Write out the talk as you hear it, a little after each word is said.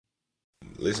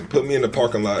listen, put me in the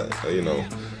parking lot,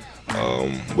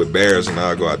 with Bears, and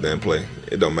I'll go out there and play.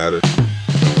 It don't matter.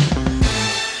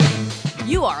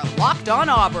 You are Locked On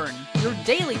Auburn, your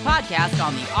daily podcast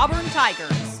on the Auburn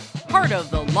Tigers. Part of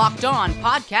the Locked On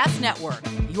Podcast Network,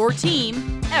 your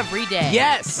team every day.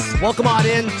 Yes! Welcome on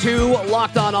into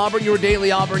Locked On Auburn, your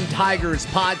daily Auburn Tigers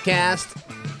podcast.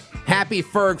 Happy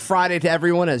Ferg Friday to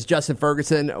everyone as Justin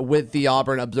Ferguson with the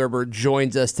Auburn Observer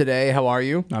joins us today. How are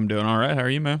you? I'm doing all right. How are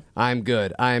you, man? I'm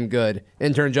good.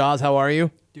 Intern Jaws, how are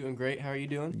you? Doing great. How are you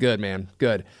doing? Good, man.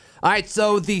 Good. All right,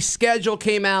 so the schedule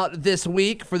came out this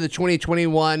week for the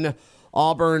 2021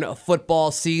 Auburn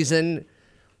football season.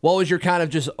 What was your kind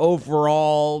of just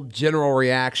overall general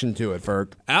reaction to it,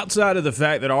 Ferg? Outside of the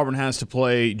fact that Auburn has to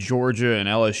play Georgia and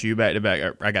LSU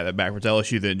back-to-back, I got that backwards,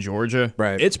 LSU then Georgia.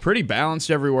 Right. It's pretty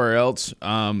balanced everywhere else.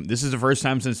 This is the first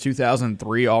time since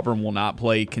 2003 Auburn will not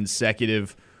play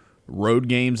consecutive road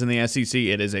games in the SEC.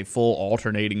 It is a full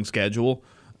alternating schedule.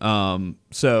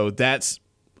 So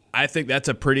I think that's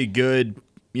a pretty good,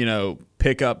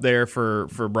 pick up there for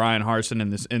Brian Harsin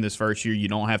in this first year. You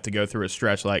don't have to go through a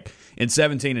stretch like in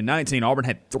 17 and 19. Auburn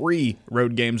had 3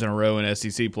 road games in a row in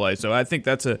SEC play, so I think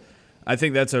that's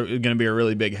going to be a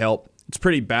really big help. It's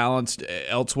pretty balanced.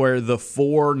 Elsewhere, the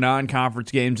 4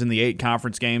 non-conference games and the 8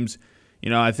 conference games,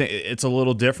 I think it's a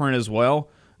little different as well.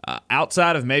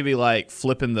 Outside of maybe like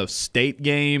flipping the state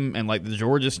game and like the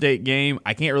Georgia State game,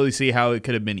 I can't really see how it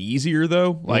could have been easier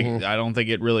though. Like I don't think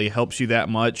it really helps you that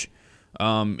much.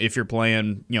 If you're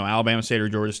playing, Alabama State or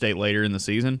Georgia State later in the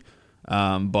season,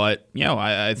 but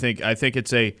I think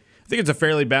it's a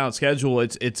fairly balanced schedule.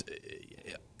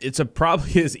 It's a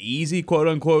probably as easy, quote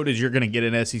unquote, as you're going to get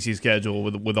an SEC schedule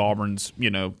with Auburn's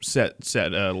set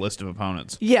list of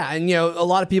opponents. Yeah, and a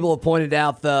lot of people have pointed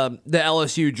out the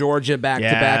LSU Georgia back to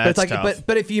back, but it's like tough.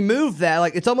 but if you move that,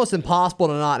 like it's almost impossible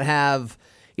to not have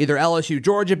either LSU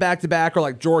Georgia back to back or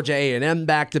like Georgia A&M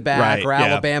back to back or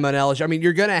Alabama and LSU. I mean,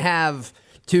 you're going to have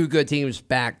 2 good teams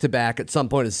back to back at some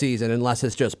point of the season unless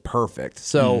it's just perfect.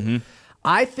 So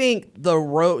I think the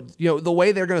road, the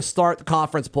way they're going to start the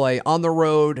conference play on the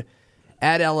road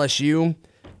at LSU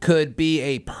could be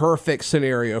a perfect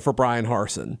scenario for Brian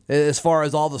Harsin as far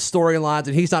as all the storylines.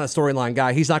 And he's not a storyline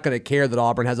guy. He's not going to care that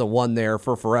Auburn hasn't won there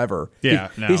for forever. Yeah,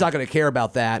 He's not going to care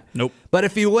about that. Nope. But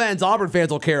if he wins, Auburn fans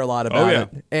will care a lot about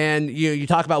it. And you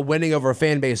talk about winning over a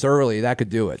fan base early, that could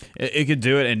do it. It could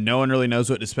do it, and no one really knows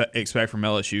what to expect from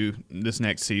LSU this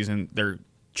next season. They're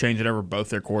changing over both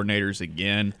their coordinators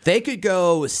again. They could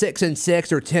go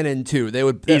 6-6 or 10-2. They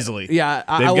would easily. Yeah,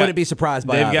 I wouldn't be surprised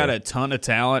by that. They've got a ton of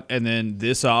talent, and then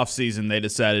this offseason they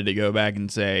decided to go back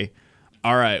and say,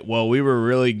 all right, well, we were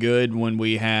really good when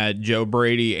we had Joe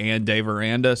Brady and Dave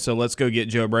Aranda, so let's go get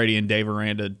Joe Brady and Dave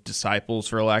Aranda disciples,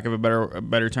 for lack of a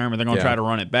better term, and they're going to try to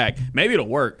run it back. Maybe it'll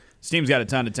work. This team's got a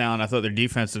ton of talent. I thought their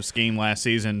defensive scheme last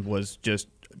season was just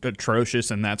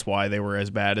atrocious, and that's why they were as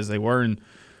bad as they were, and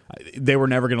they were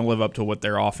never going to live up to what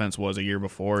their offense was a year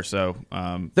before. So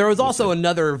there was also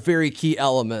another very key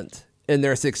element in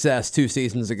their success 2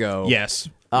 seasons ago. Yes.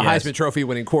 Heisman Trophy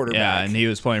winning quarterback. Yeah, and he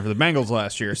was playing for the Bengals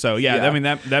last year. So, I mean,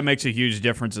 that makes a huge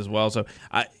difference as well. So,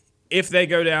 if they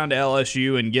go down to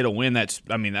LSU and get a win, that's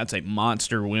a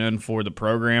monster win for the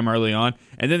program early on.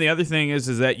 And then the other thing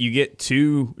is that you get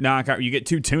 2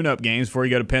 tune-up games before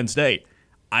you go to Penn State.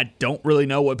 I don't really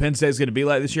know what Penn State is going to be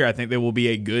like this year. I think they will be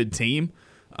a good team.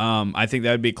 I think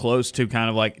that would be close to kind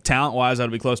of like talent-wise, that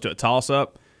would be close to a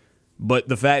toss-up. But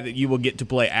the fact that you will get to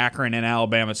play Akron and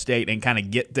Alabama State and kind of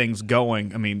get things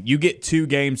going, I mean, you get 2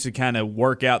 games to kind of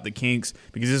work out the kinks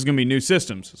because this is going to be new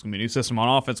systems. It's going to be a new system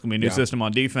on offense. It's going to be a new system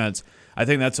on defense. I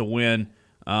think that's a win.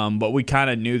 But we kind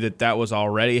of knew that was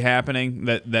already happening,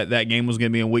 that game was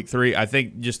going to be in Week 3. I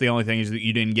think just the only thing is that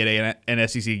you didn't get an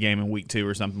SEC game in Week 2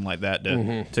 or something like that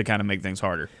to kind of make things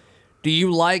harder. Do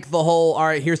you like the whole, all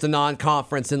right, here's the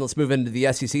non-conference, and let's move into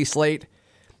the SEC slate?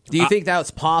 Do you think that's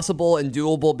possible and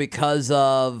doable because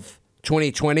of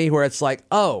 2020, where it's like,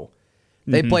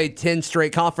 they played 10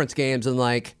 straight conference games, and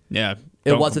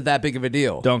it wasn't that big of a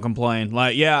deal? Don't complain.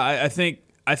 I think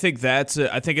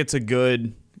it's a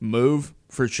good move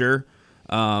for sure.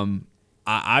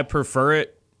 I prefer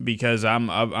it because I'm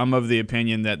of the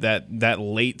opinion that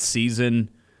late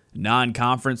season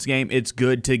non-conference game, it's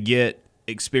good to get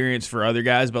experience for other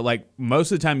guys, but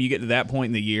most of the time you get to that point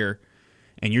in the year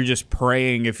and you're just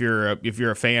praying if you're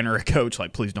a fan or a coach,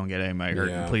 please don't get anybody hurt,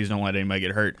 and please don't let anybody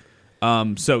get hurt.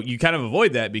 So you kind of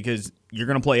avoid that because you're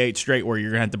going to play 8 straight where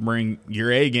you're going to have to bring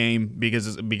your A game because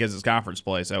it's conference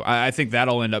play. So I think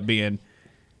that'll end up being,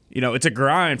 it's a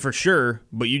grind for sure,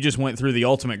 but you just went through the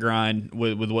ultimate grind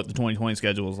with what the 2020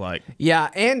 schedule was like. Yeah,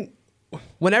 and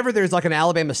whenever there's like an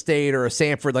Alabama State or a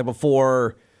Samford, like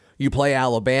before you play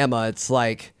Alabama, it's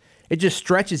like it just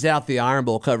stretches out the Iron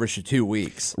Bowl coverage to 2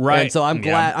 weeks. Right. And so I'm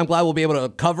glad we'll be able to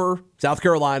cover South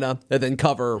Carolina and then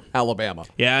cover Alabama.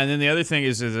 Yeah, and then the other thing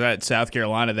is that South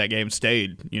Carolina, that game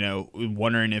stayed,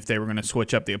 wondering if they were going to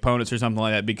switch up the opponents or something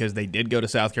like that, because they did go to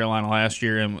South Carolina last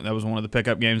year, and that was one of the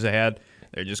pickup games they had.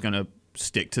 They're just going to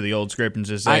stick to the old script and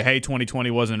just say, hey,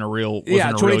 2020 wasn't a real year.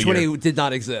 2020 did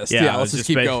not exist. Yeah, let's just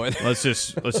keep going. let's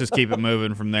just keep it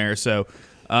moving from there. So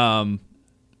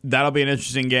that'll be an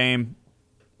interesting game.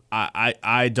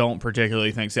 I don't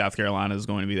particularly think South Carolina is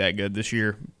going to be that good this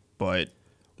year, but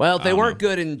they weren't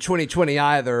good in 2020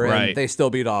 either, and right. They still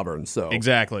beat Auburn. So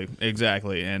exactly,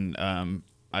 and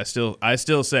I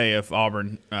still say if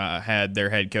Auburn had their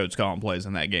head coach calling plays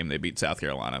in that game, they beat South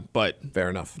Carolina. But fair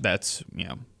enough. That's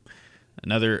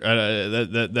another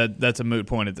that's a moot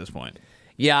point at this point.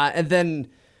 Yeah, and then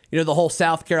the whole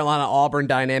South Carolina Auburn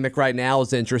dynamic right now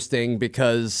is interesting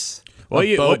because.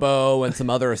 Bobo and some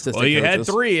other assistant coaches. Well, you had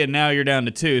 3, and now you're down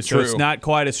to 2, so It's not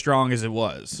quite as strong as it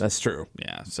was. That's true.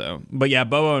 Yeah, but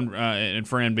Bobo and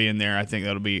Friend being there, I think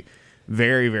that'll be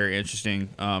very, very interesting.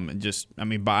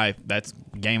 By that's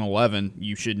game 11,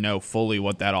 you should know fully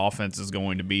what that offense is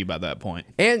going to be by that point.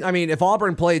 And, if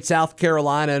Auburn played South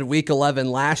Carolina in Week 11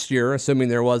 last year, assuming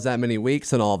there was that many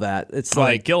weeks and all that, it's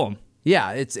like kill them.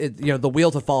 Yeah, the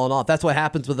wheels have fallen off. That's what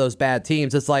happens with those bad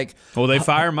teams. It's like they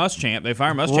fire Muschamp. They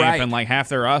fire Muschamp, right. And like half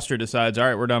their roster decides, all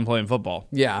right, we're done playing football.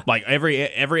 Yeah, like every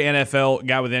NFL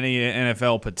guy with any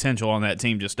NFL potential on that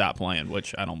team just stopped playing,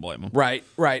 which I don't blame them. Right.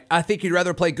 I think you'd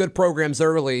rather play good programs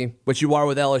early, which you are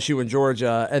with LSU and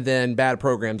Georgia, and then bad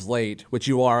programs late, which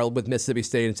you are with Mississippi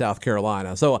State and South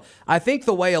Carolina. So I think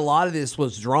the way a lot of this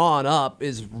was drawn up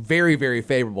is very, very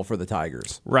favorable for the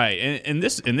Tigers. Right, and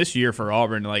this year for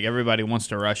Auburn, like everybody wants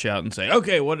to rush out and say,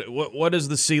 okay, what is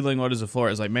the ceiling? What is the floor?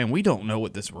 It's like, man, we don't know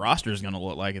what this roster is going to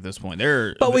look like at this point.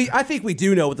 I think we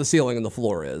do know what the ceiling and the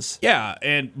floor is. Yeah,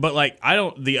 but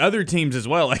the other teams as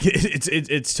well. Like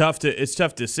it's tough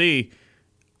to see.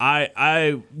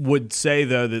 I would say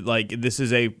though that this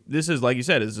is like you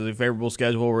said, this is a favorable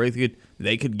schedule where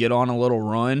they could get on a little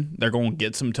run. They're going to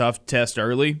get some tough tests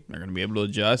early. They're going to be able to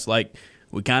adjust. Like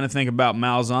we kind of think about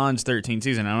Malzahn's 13th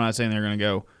season. I'm not saying they're going to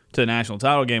go to the national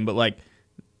title game, but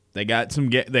they got some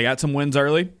wins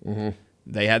early. Mm-hmm.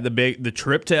 They had the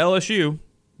trip to LSU.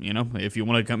 If you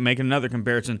want to make another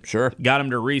comparison, sure, got them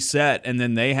to reset, and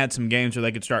then they had some games where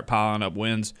they could start piling up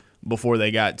wins before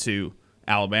they got to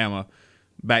Alabama.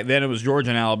 Back then it was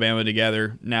Georgia and Alabama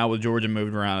together. Now with Georgia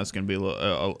moved around, it's going to be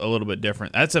a little bit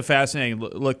different. That's a fascinating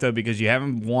look though, because you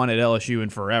haven't won at LSU in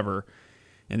forever,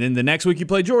 and then the next week you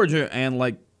play Georgia, and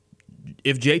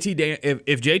if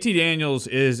JT Daniels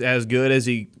is as good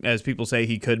as people say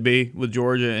he could be with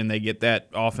Georgia, and they get that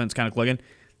offense kind of clicking,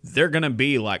 they're going to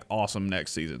be awesome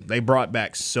next season. They brought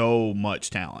back so much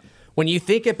talent. When you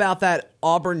think about that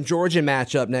Auburn-Georgia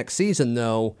matchup next season,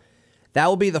 though, that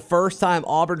will be the first time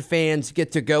Auburn fans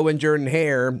get to go in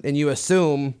Jordan-Hare, and you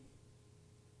assume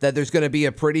that there's going to be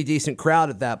a pretty decent crowd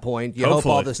at that point. You hope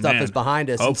all this stuff is behind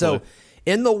us. Hopefully. And so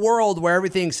in the world where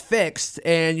everything's fixed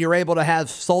and you're able to have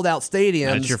sold-out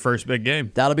stadiums, that's your first big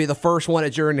game. That'll be the first one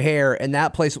at Jordan-Hare, and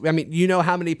that place. You know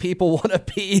how many people want to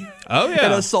be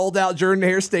in a sold-out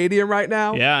Jordan-Hare stadium right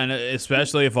now? Yeah, and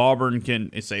especially if Auburn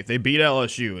if they beat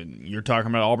LSU, and you're talking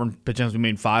about Auburn potentially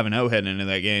being 5-0 heading into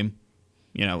that game.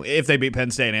 If they beat Penn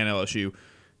State and LSU,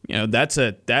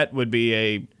 that would be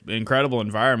a incredible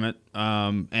environment.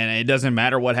 And it doesn't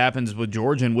matter what happens with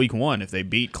Georgia in week 1. If they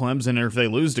beat Clemson or if they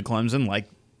lose to Clemson,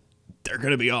 they're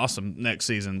going to be awesome next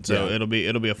season. So it'll be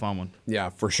a fun one.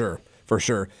 Yeah, for sure.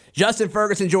 Justin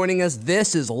Ferguson joining us.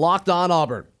 This is Locked On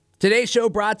Auburn. Today's show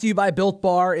brought to you by Built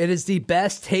Bar. It is the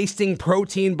best tasting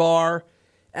protein bar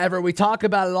ever. We talk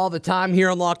about it all the time here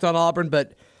on Locked On Auburn,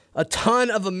 but a ton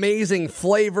of amazing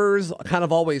flavors, kind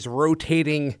of always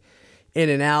rotating in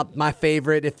and out. My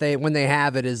favorite, when they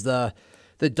have it, is the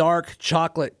dark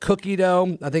chocolate cookie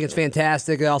dough. I think it's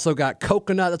fantastic. They also got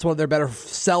coconut. That's one of their better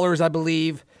sellers, I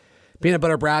believe. Peanut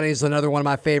butter brownies is another one of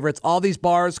my favorites. All these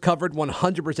bars covered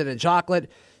 100% in chocolate,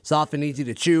 soft and easy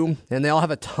to chew, and they all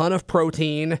have a ton of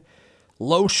protein,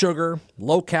 low sugar,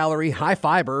 low calorie, high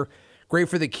fiber. Great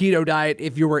for the keto diet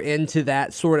if you were into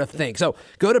that sort of thing. So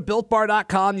go to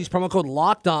BuiltBar.com, use promo code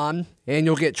LOCKEDON, and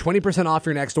you'll get 20% off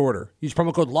your next order. Use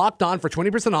promo code LOCKEDON for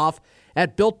 20% off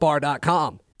at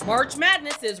BuiltBar.com. March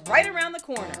Madness is right around the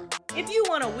corner. If you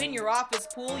want to win your office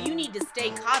pool, you need to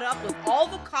stay caught up with all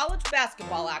the college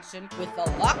basketball action with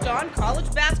the Locked On College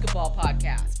Basketball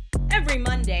Podcast. Every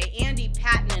Monday, Andy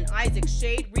Patton and Isaac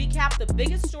Shade recap the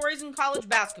biggest stories in college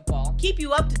basketball, keep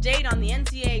you up to date on the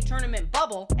NCAA tournament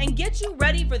bubble, and get you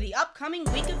ready for the upcoming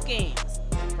week of games.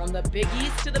 From the Big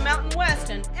East to the Mountain West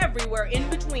and everywhere in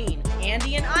between,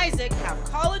 Andy and Isaac have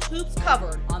college hoops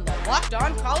covered on the Locked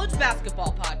On College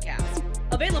Basketball Podcast.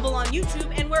 Available on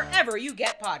YouTube and wherever you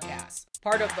get podcasts.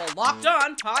 Part of the Locked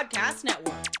On Podcast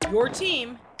Network. Your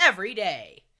team every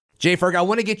day. Jay Ferg, I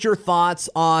want to get your thoughts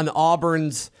on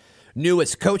Auburn's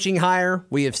newest coaching hire.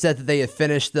 We have said that they have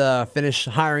finished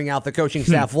hiring out the coaching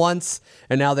staff once,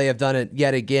 and now they have done it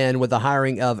yet again with the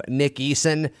hiring of Nick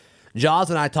Eason. Jaws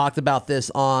and I talked about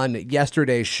this on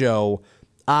yesterday's show.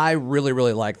 I really,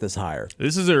 really like this hire.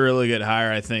 This is a really good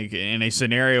hire, I think, in a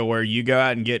scenario where you go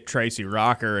out and get Tracy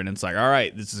Rocker, and it's like, all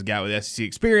right, this is a guy with SEC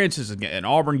experience. This is an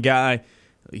Auburn guy.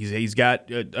 He's got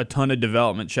a ton of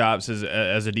development chops as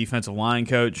a defensive line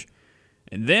coach.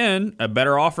 And then a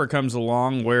better offer comes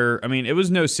along where, I mean, it was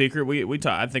no secret.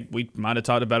 I think we might have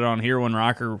talked about it on here when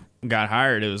Rocker got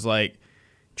hired. It was like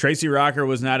Tracy Rocker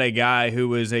was not a guy who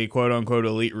was a quote-unquote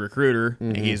elite recruiter.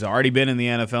 Mm-hmm. He's already been in the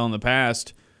NFL in the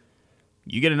past.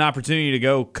 You get an opportunity to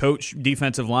go coach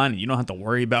defensive line, and you don't have to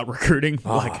worry about recruiting.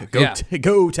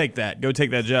 Go take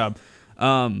that job.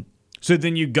 So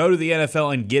then you go to the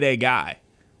NFL and get a guy,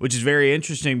 which is very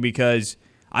interesting because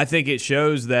I think it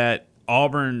shows that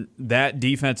Auburn, that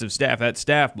defensive staff, that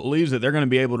staff believes that they're going to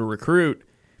be able to recruit,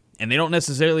 and they don't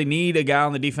necessarily need a guy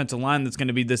on the defensive line that's going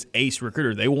to be this ace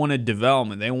recruiter. They wanted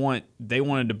development. They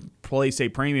wanted to place a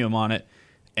premium on it.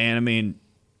 And, I mean,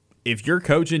 if you're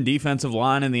coaching defensive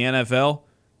line in the NFL,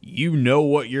 you know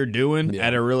what you're doing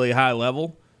at a really high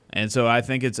level, and so I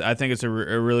think it's a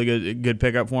really good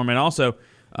pickup for him. And also,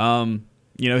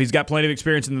 he's got plenty of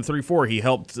experience in the 3-4. He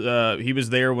helped. He was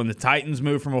there when the Titans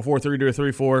moved from a 4-3 to a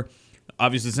 3-4.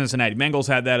 Obviously, Cincinnati Bengals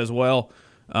had that as well.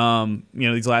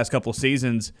 These last couple of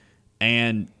seasons,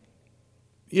 and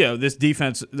this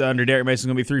defense under Derek Mason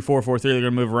is going to be 3-4-4-3. They're going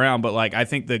to move around, but I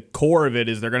think the core of it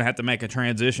is they're going to have to make a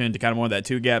transition to kind of more of that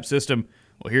 2-gap system.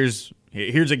 Well, here's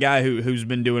a guy who's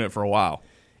been doing it for a while.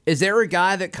 Is there a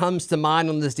guy that comes to mind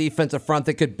on this defensive front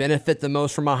that could benefit the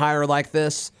most from a hire like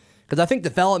this? Because I think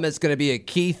development is going to be a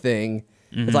key thing.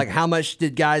 Mm-hmm. It's like, how much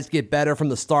did guys get better from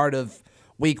the start of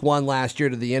week 1 last year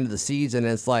to the end of the season?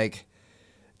 And it's like,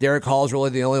 Derek Hall is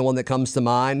really the only one that comes to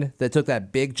mind that took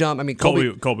that big jump. I mean, Colby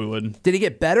Wooden. Did he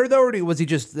get better though, or was he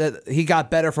just that he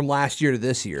got better from last year to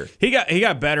this year? He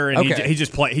got better, and he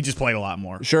just played a lot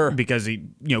more. Sure, because he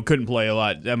couldn't play a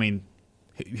lot. I mean,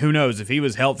 who knows if he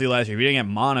was healthy last year? If he didn't have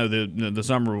mono the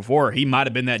summer before, he might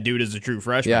have been that dude as a true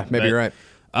freshman. Yeah, maybe you're right.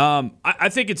 I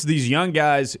think it's these young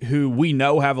guys who we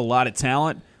know have a lot of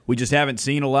talent. We just haven't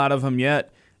seen a lot of them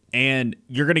yet. And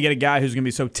you're going to get a guy who's going to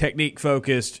be so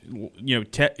technique-focused,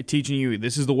 teaching you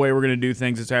this is the way we're going to do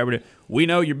things. It's how we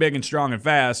know you're big and strong and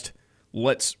fast.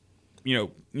 Let's,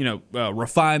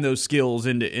 refine those skills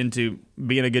into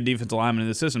being a good defensive lineman in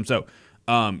the system. So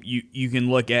you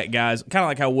can look at guys kind of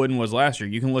like how Wooden was last year.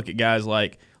 You can look at guys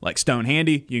like Stone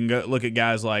Handy. You can go look at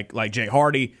guys like Jay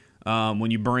Hardy. When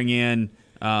you bring in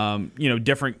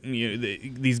different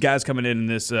these guys coming in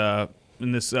this.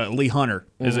 Lee Hunter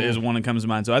is one that comes to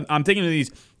mind. So I'm thinking of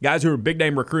these guys who are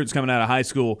big-name recruits coming out of high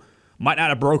school, might not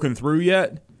have broken through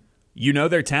yet.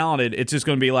 They're talented. It's just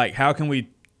going to be like, how can we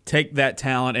take that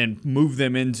talent and move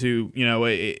them into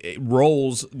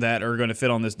roles that are going to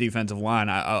fit on this defensive line?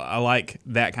 I like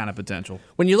that kind of potential.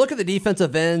 When you look at the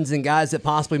defensive ends and guys that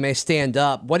possibly may stand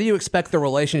up, what do you expect the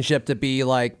relationship to be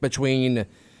like between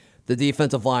the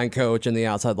defensive line coach and the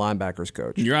outside linebackers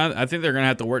coach? I think they're going to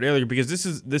have to work together because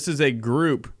this is a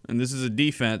group and this is a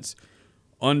defense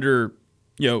under,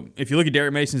 if you look at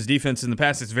Derek Mason's defense in the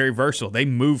past, it's very versatile. They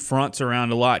move fronts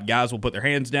around a lot. Guys will put their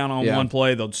hands down on one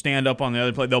play. They'll stand up on the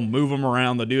other play. They'll move them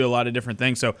around. They'll do a lot of different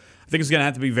things. So I think it's going to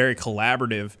have to be very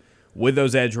collaborative with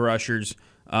those edge rushers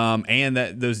and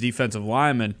those defensive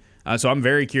linemen. So I'm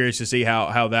very curious to see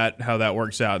how that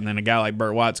works out. And then a guy like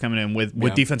Burt Watts coming in with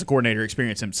defensive coordinator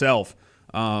experience himself,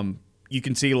 you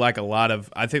can see I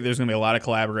think there's going to be a lot of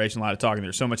collaboration, a lot of talking.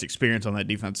 There's so much experience on that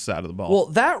defensive side of the ball. Well,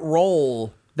 that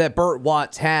role that Burt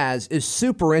Watts has is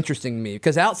super interesting to me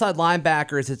because outside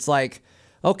linebackers, it's like,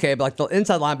 okay, but the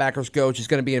inside linebackers coach is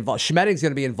going to be involved. Schmetting's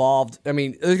going to be involved. I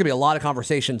mean, there's going to be a lot of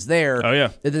conversations there. Oh, yeah.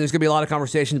 And then there's going to be a lot of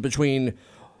conversations between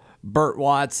Burt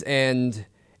Watts and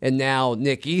now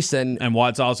Nick Eason. And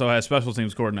Watts also has special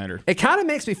teams coordinator. It kind of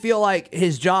makes me feel like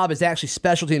his job is actually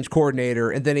special teams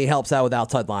coordinator, and then he helps out with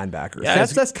outside linebackers. Yeah,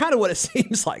 that's kind of what it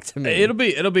seems like to me. It'll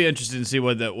be interesting to see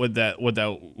what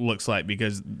that looks like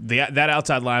because that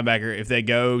outside linebacker, if they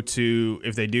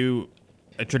do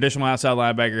a traditional outside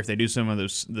linebacker, if they do some of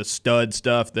the stud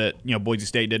stuff that Boise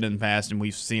State did in the past, and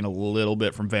we've seen a little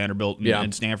bit from Vanderbilt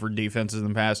and Stanford defenses in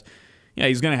the past,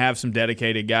 he's going to have some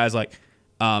dedicated guys. Like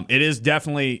it is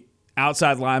definitely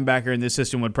outside linebacker in this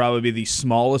system would probably be the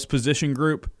smallest position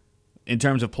group in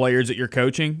terms of players that you're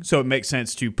coaching. So it makes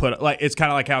sense to put it's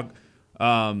kind of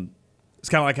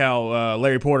like how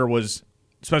Larry Porter was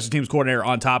special teams coordinator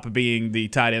on top of being the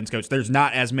tight ends coach. There's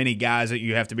not as many guys that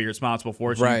you have to be responsible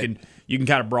for, so you can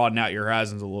kind of broaden out your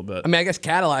horizons a little bit. I mean, I guess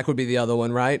Cadillac would be the other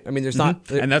one, right? I mean, there's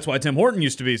not, and that's why Tim Horton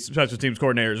used to be special teams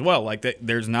coordinator as well. Like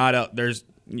there's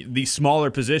these smaller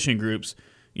position groups.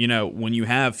 When you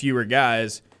have fewer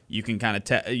guys, you can kind of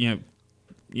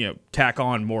tack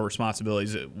on more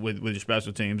responsibilities with your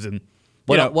special teams. And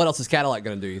what else is Cadillac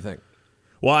going to do, you think?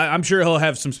 Well, I'm sure he'll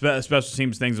have some special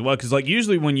teams things as well, because like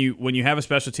usually when you have a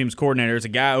special teams coordinator, there's a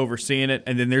guy overseeing it,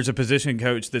 and then there's a position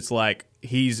coach that's like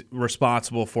he's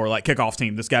responsible for like kickoff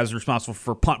team. This guy's responsible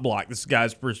for punt block. This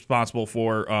guy's responsible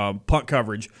for punt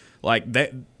coverage. Like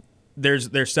that,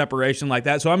 there's separation like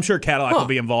that. So I'm sure Cadillac will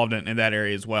be involved in that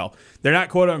area as well. They're not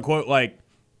quote unquote like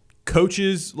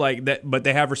coaches like that, but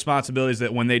they have responsibilities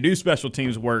that when they do special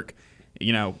teams work,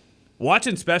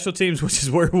 watching special teams, which is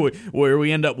where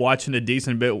we end up watching a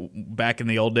decent bit back in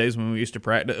the old days when we used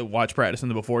to watch practice in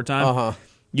the before time.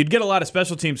 You'd get a lot of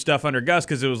special teams stuff under Gus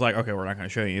because it was like, okay, we're not going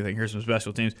to show you anything. Here's some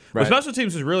special teams. Right. But special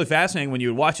teams was really fascinating when you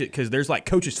would watch it because there's like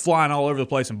coaches flying all over the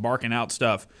place and barking out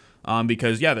stuff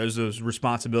because, there's those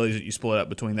responsibilities that you split up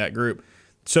between that group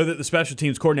so that the special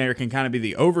teams coordinator can kind of be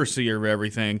the overseer of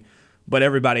everything, but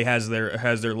everybody has their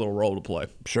little role to play.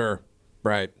 Sure.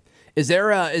 Right. Is there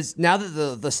now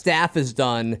that the staff is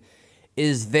done,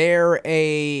 is there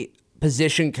a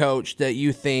position coach that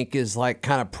you think is like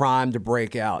kind of primed to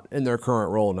break out in their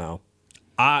current role now?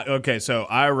 So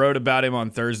I wrote about him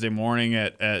on Thursday morning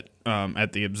at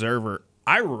the Observer.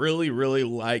 I really, really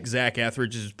like Zach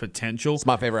Etheridge's potential. It's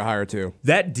my favorite hire, too.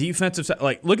 That defensive side,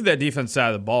 look at that defensive side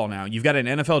of the ball now. You've got an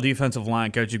NFL defensive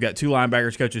line coach. You've got two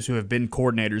linebackers coaches who have been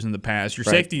coordinators in the past. Your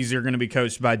safeties are going to be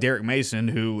coached by Derek Mason,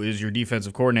 who is your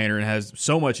defensive coordinator and has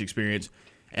so much experience.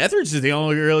 Etheridge is the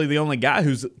only guy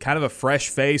who's kind of a fresh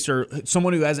face or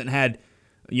someone who hasn't had,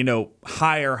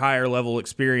 higher level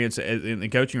experience in the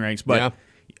coaching ranks. But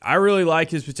I really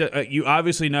like his potential. You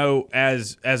obviously know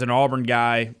as an Auburn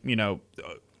guy,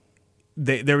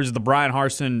 there was the Brian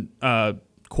Harsin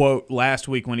quote last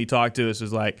week when he talked to us.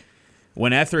 Is like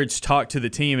when Etheridge talked to the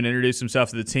team and introduced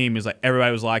himself to the team, he's like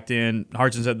everybody was locked in.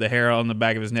 Harsin said the hair on the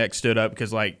back of his neck stood up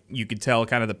because like you could tell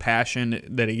kind of the passion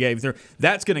that he gave there.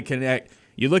 That's going to connect.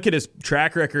 You look at his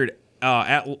track record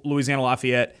at Louisiana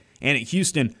Lafayette and at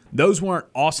Houston. Those weren't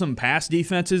awesome pass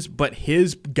defenses, but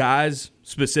his guys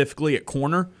specifically at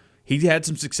corner, he had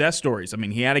some success stories. I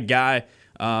mean, he had a guy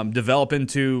develop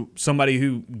into somebody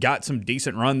who got some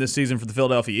decent run this season for the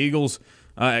Philadelphia Eagles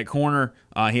at corner.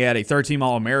 He had a third-team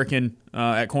All-American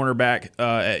at cornerback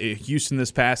at Houston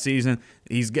this past season.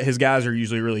 His guys are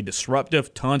usually really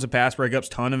disruptive, tons of pass breakups,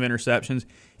 ton of interceptions.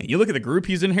 And you look at the group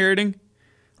he's inheriting,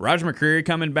 Roger McCreary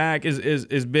coming back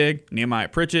is big, Nehemiah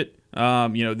Pritchett.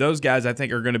 Those guys I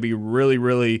think are going to be really,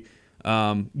 really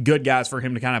good guys for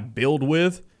him to kind of build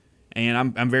with. And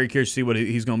I'm very curious to see what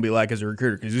he's going to be like as a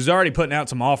recruiter because he's already putting out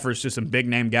some offers to some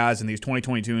big-name guys in these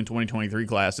 2022 and 2023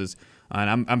 classes.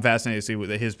 And I'm fascinated to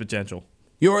see his potential.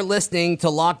 You're listening to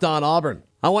Locked On Auburn.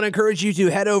 I want to encourage you to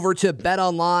head over to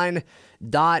betonline.ag.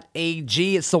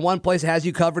 It's the one place that has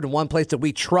you covered and one place that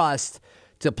we trust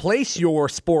to place your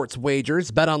sports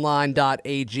wagers.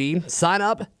 betonline.ag. Sign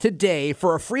up today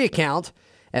for a free account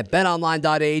at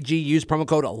betonline.ag. Use promo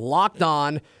code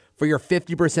LOCKEDON for your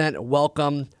 50%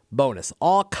 welcome bonus.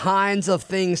 All kinds of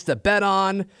things to bet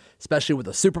on, especially with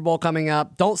the Super Bowl coming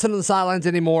up. Don't sit on the sidelines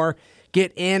anymore.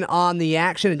 Get in on the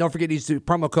action. And don't forget to use the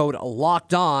promo code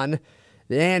LOCKEDON.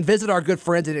 And visit our good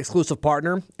friends and exclusive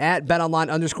partner at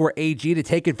betonline_AG to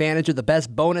take advantage of the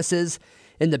best bonuses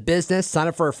in the business. Sign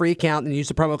up for a free account and use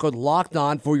the promo code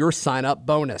LOCKEDON for your sign-up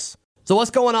bonus. So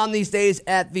what's going on these days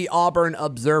at the Auburn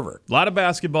Observer? A lot of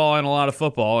basketball and a lot of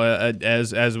football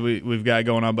as we've got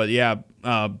going on.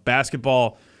 But,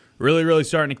 basketball really, really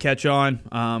starting to catch on.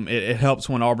 It helps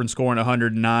when Auburn's scoring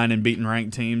 109 and beating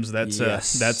ranked teams.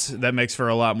 That makes for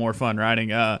a lot more fun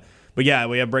writing. We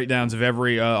have breakdowns of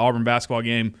every Auburn basketball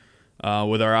game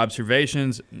with our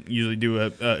observations. Usually do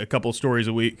a couple of stories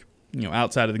a week,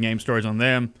 outside of the game stories on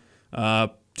them.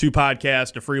 2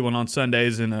 podcasts, a free one on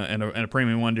Sundays and a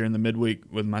premium one during the midweek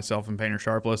with myself and Painter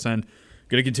Sharpless. And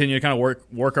going to continue to kind of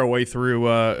work our way through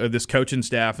this coaching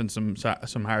staff and some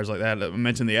hires like that. I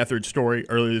mentioned the Etheridge story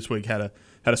earlier this week. Had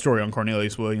a story on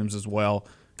Cornelius Williams as well.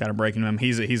 kind of breaking him.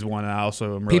 He's one that I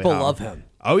also am really People high on. love him.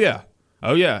 Oh yeah.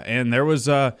 And there was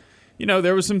there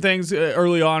was some things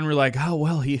early on where like, oh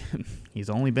well, he's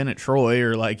only been at Troy,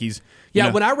 or like he's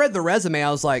When I read the resume,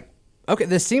 I was like, okay,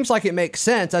 this seems like it makes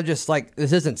sense. I'm just like,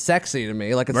 this isn't sexy to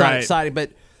me. Like, it's not exciting.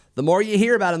 But the more you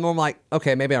hear about it, the more I'm like,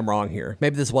 okay, maybe I'm wrong here.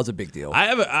 Maybe this was a big deal. I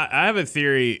have a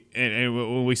theory, and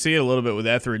when we see it a little bit with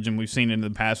Etheridge, and we've seen it in the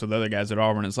past with other guys at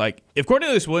Auburn, it's like, if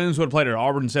Cornelius Williams would have played at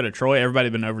Auburn instead of Troy, everybody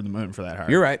would have been over the moon for that hire.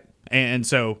 You're right. And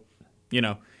so,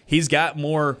 he's got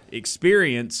more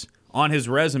experience on his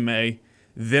resume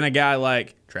than a guy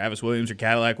like Travis Williams or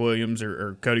Cadillac Williams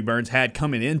or Cody Burns had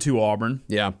coming into Auburn.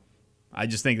 Yeah. I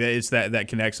just think that it's that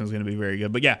connection is going to be very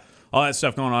good. But yeah, all that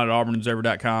stuff going on at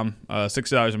auburnobserver.com.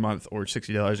 $60 a month or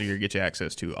 $60 a year get you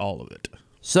access to all of it.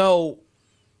 So,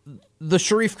 the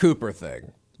Sharife Cooper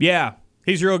thing. Yeah,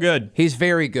 he's real good. He's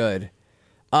very good.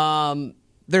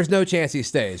 There's no chance he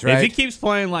stays, right? If he keeps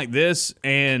playing like this,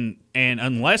 and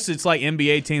unless it's like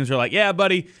NBA teams are like, yeah,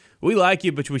 buddy, we like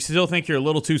you, but we still think you're a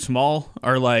little too small,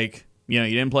 or like, you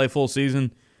didn't play full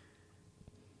season.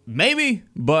 Maybe,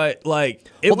 but like,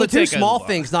 the too small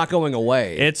thing's not going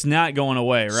away. It's not going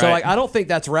away, right? So like, I don't think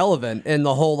that's relevant in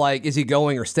the whole like, is he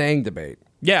going or staying debate.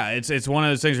 Yeah, it's one of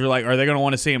those things where like, are they going to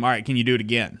want to see him? All right, can you do it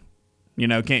again?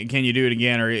 Can you do it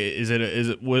again, or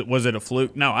was it a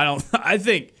fluke? No, I don't. I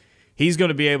think he's going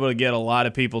to be able to get a lot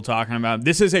of people talking about him.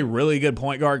 This is a really good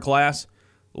point guard class.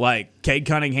 Like, Cade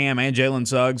Cunningham and Jalen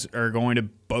Suggs are going to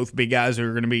both be guys who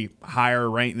are going to be higher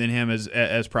ranked than him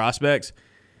as prospects.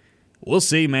 We'll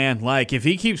see, man. Like, if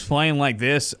he keeps playing like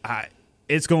this,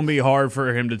 it's going to be hard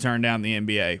for him to turn down the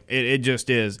NBA. It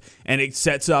just is. And it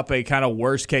sets up a kind of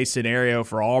worst-case scenario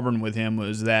for Auburn with him,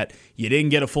 was that you didn't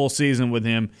get a full season with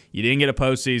him, you didn't get a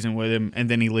postseason with him, and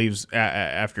then he leaves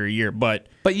after a year. But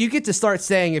you get to start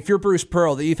saying, if you're Bruce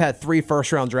Pearl, that you've had 3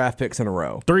 first-round draft picks in a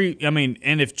row.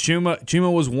 And if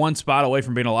Chuma was one spot away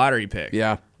from being a lottery pick.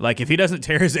 Yeah. Like, if he doesn't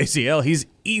tear his ACL, he's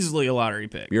easily a lottery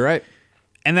pick. You're right.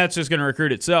 And that's just going to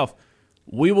recruit itself.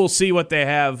 We will see what they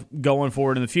have going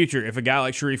forward in the future. If a guy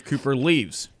like Sharife Cooper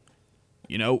leaves,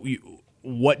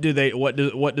 what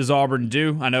does Auburn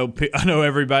do? I know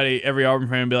every Auburn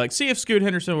fan will be like, see if Scoot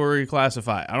Henderson will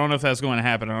reclassify. I don't know if that's going to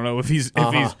happen. I don't know if he's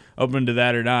open to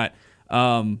that or not.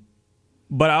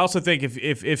 But I also think if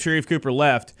Sharife Cooper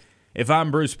left, if I'm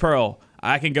Bruce Pearl,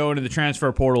 I can go into the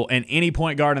transfer portal and any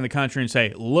point guard in the country and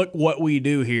say, look what we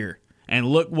do here, and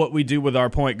look what we do with our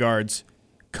point guards.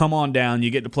 Come on down.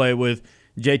 You get to play with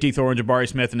JT Thor and Jabari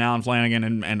Smith and Allen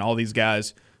Flanagan and all these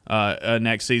guys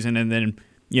next season. And then,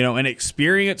 an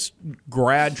experienced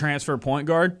grad transfer point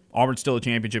guard, Auburn's still a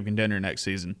championship contender next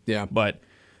season. Yeah. But,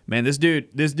 man, this dude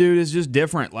is just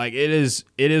different. Like, it is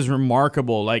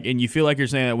remarkable. Like, and you feel like you're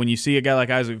saying that when you see a guy like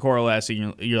Isaac Okoro last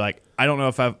season, you're like, I don't know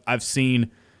if I've seen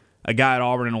a guy at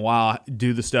Auburn in a while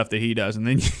do the stuff that he does. And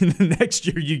then the next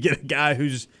year you get a guy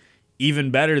who's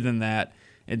even better than that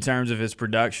in terms of his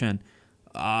production.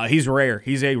 He's rare.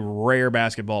 He's a rare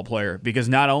basketball player because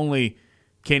not only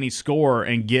can he score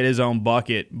and get his own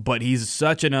bucket, but he's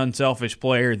such an unselfish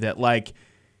player that like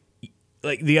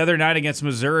the other night against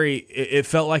Missouri, it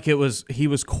felt like he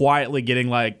was quietly getting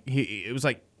it was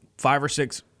like 5 or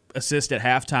 6 assists at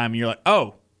halftime, and you're like,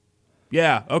 oh,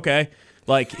 yeah, okay.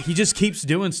 Like, he just keeps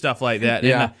doing stuff like that.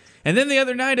 Yeah. And then the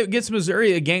other night against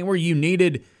Missouri, a game where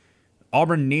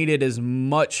Auburn needed as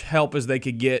much help as they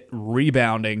could get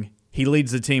rebounding. He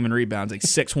leads the team in rebounds, like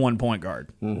 6'1" point guard.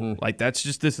 Mm-hmm. Like, that's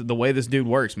just the way this dude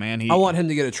works, man. I want him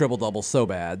to get a triple-double so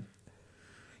bad.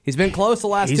 He's been close the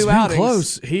last 2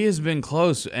 outings. He has been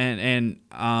close. And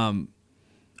I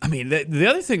mean, the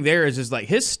other thing there is just like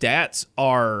his stats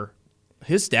are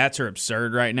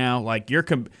absurd right now. Like,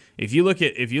 if you look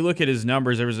at his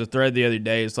numbers, there was a thread the other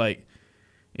day. It's like,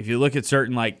 if you look at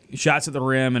certain like shots at the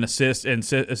rim and assist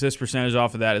percentage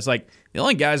off of that, it's like the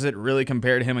only guys that really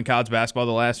compared to him in college basketball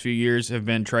the last few years have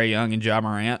been Trae Young and Ja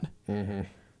Morant. Mm-hmm.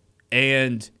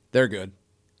 And they're good.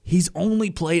 He's only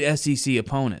played SEC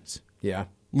opponents. Yeah.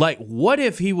 Like, what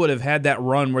if he would have had that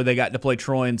run where they got to play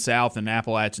Troy and South and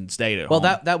Appalachian State at home?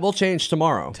 Well, that will change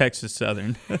tomorrow. Texas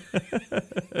Southern.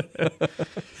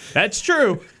 That's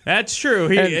true.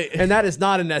 And that is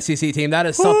not an SEC team. That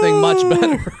is something much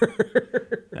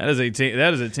better. That is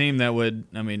a team that would,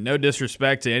 I mean, no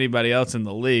disrespect to anybody else in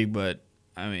the league, but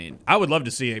I mean, I would love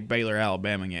to see a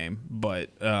Baylor-Alabama game, but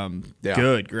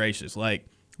Good gracious. Like,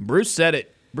 Bruce said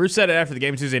it after the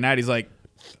game Tuesday night. He's like,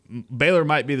 Baylor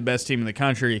might be the best team in the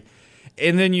country.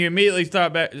 And then you immediately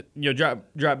thought back, drop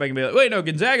back and be like, wait, no,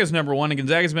 Gonzaga's number one, and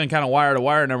Gonzaga's been kind of wire to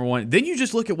wire number one. Then you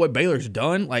just look at what Baylor's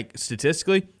done, like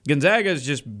statistically. Gonzaga's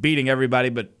just beating everybody,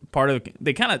 but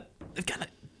they've kind of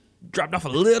dropped off a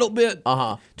little bit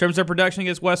in terms of their production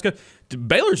against West Coast.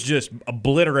 Baylor's just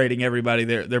obliterating everybody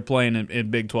they're playing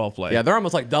in Big 12 play. Yeah, they're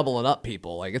almost like doubling up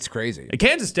people. Like, it's crazy. And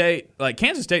Kansas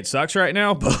State sucks right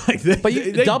now, but like they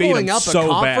doubling beat them up so a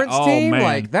conference bad. team, oh, man.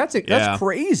 like that's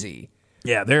crazy.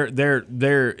 Yeah,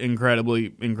 they're incredibly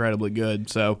good.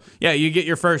 So yeah, you get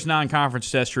your first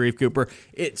non-conference test, Sharife Cooper.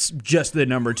 It's just the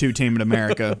number 2 team in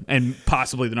America and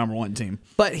possibly the number 1 team.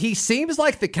 But he seems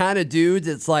like the kind of dude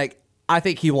that's like, I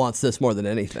think he wants this more than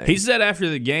anything. He said after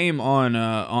the game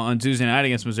on Tuesday night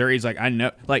against Missouri, he's like, I know,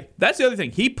 like that's the other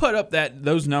thing. He put up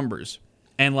those numbers,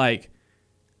 and like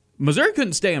Missouri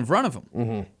couldn't stay in front of him.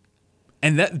 Mm-hmm.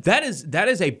 And that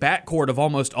is a backcourt of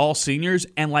almost all seniors,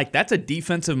 and like that's a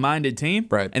defensive-minded team,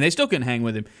 right? And they still couldn't hang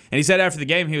with him. And he said after the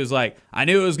game, he was like, "I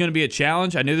knew it was going to be a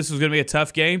challenge. I knew this was going to be a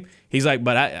tough game." He's like,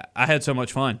 "But I had so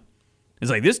much fun."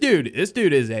 It's like this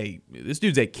dude's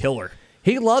a killer.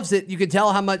 He loves it. You can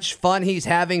tell how much fun he's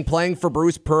having playing for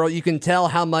Bruce Pearl. You can tell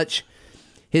how much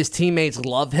his teammates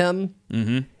love him,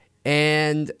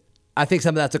 and I think some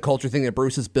of that's a culture thing that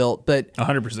Bruce has built. But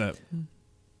 100%.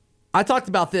 I talked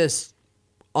about this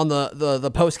on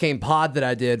the post-game pod that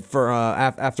I did for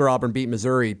after Auburn beat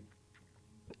Missouri.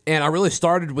 And I really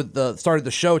started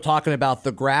the show talking about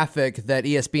the graphic that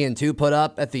ESPN2 put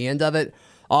up at the end of it.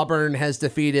 Auburn has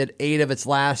defeated 8 of its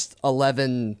last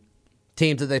 11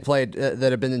 teams that they played that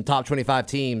have been in top 25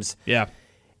 teams. Yeah.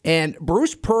 And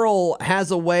Bruce Pearl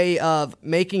has a way of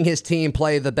making his team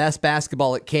play the best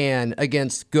basketball it can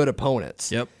against good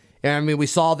opponents. Yep. And I mean, we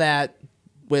saw that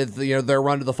with their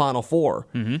run to the Final Four.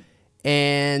 Mm-hmm.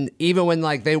 And even when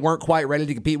like they weren't quite ready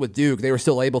to compete with Duke, they were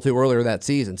still able to earlier that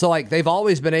season. So like they've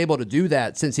always been able to do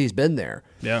that since he's been there.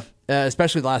 Yeah,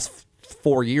 especially the last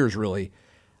 4 years, really.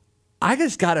 I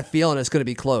just got a feeling it's going to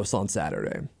be close on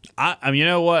Saturday. I mean, you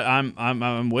know what?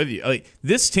 I'm with you. Like,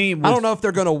 this team. I don't know if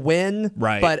they're going to win,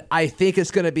 right? But I think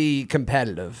it's going to be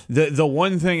competitive. The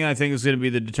one thing I think is going to be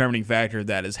the determining factor of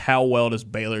that is how well does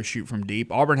Baylor shoot from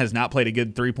deep. Auburn has not played a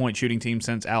good 3-point shooting team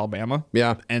since Alabama.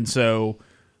 Yeah, and so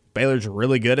Baylor's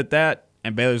really good at that,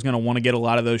 and Baylor's going to want to get a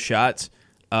lot of those shots.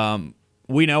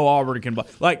 We know Auburn can block.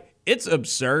 Like, it's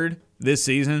absurd this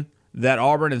season that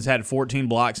Auburn has had 14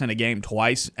 blocks in a game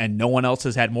twice, and no one else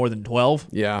has had more than 12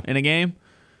 in a game.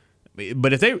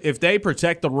 But if they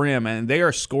protect the rim and they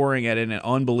are scoring at an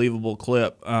unbelievable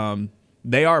clip,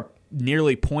 they are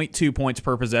nearly 0.2 points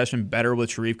per possession better with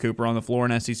Sharife Cooper on the floor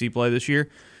in SEC play this year.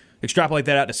 Extrapolate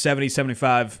that out to 70,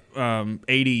 75,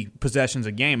 80 possessions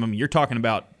a game. I mean, you're talking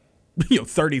about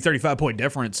 30, 35-point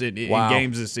difference in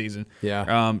games this season.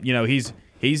 Yeah.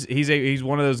 He's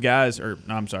one of those guys, or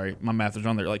no, I'm sorry, my math is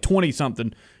wrong there. Like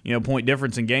 20-something, point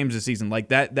difference in games this season. Like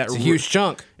that. It's a huge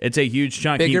chunk. It's a huge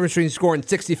chunk. Big difference between scoring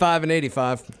 65 and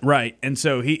 85. Right, and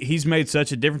so he's made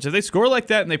such a difference. If they score like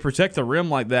that and they protect the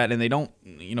rim like that, and they don't,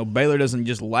 Baylor doesn't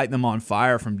just light them on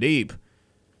fire from deep.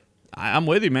 I'm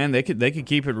with you, man. They could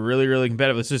keep it really, really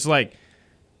competitive. It's just like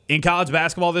in college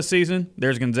basketball this season,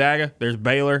 there's Gonzaga, there's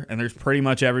Baylor, and there's pretty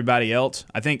much everybody else.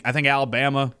 I think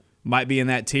Alabama might be in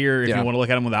that tier if you want to look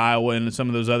at them with Iowa and some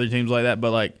of those other teams like that.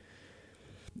 But like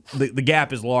the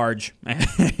gap is large.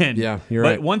 Yeah, you're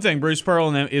right. But one thing, Bruce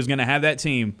Pearl is going to have that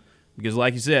team because,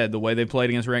 like you said, the way they played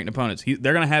against ranked opponents, he's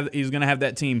going to have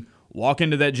that team walk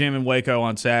into that gym in Waco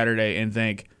on Saturday and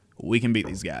think we can beat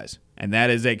these guys. And that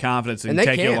is a confidence that can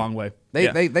take you a long way. They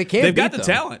can. They've got the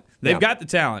talent. They've got the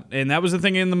talent, and that was the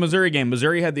thing in the Missouri game.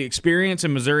 Missouri had the experience,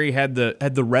 and Missouri had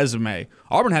the resume.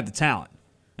 Auburn had the talent,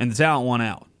 and the talent won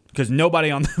out because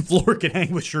nobody on the floor could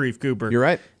hang with Sharife Cooper. You're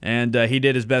right. And he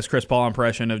did his best Chris Paul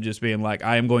impression of just being like,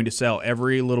 "I am going to sell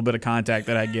every little bit of contact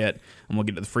that I get. I'm going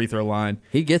to get to the free throw line."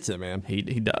 He gets it, man. He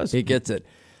does. He gets it.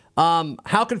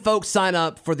 How can folks sign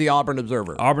up for the Auburn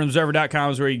Observer?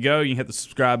 AuburnObserver.com is where you go. You can hit the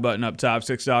subscribe button up top,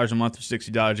 $6 a month or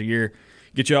 $60 a year.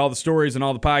 Get you all the stories and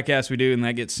all the podcasts we do, and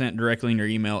that gets sent directly in your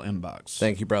email inbox.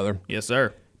 Thank you, brother. Yes,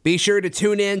 sir. Be sure to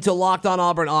tune in to Locked on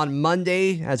Auburn on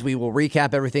Monday as we will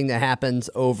recap everything that happens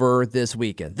over this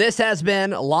weekend. This has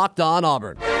been Locked on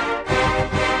Auburn.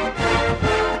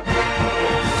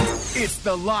 It's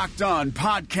the Locked on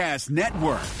Podcast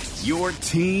Network, your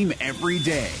team every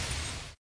day.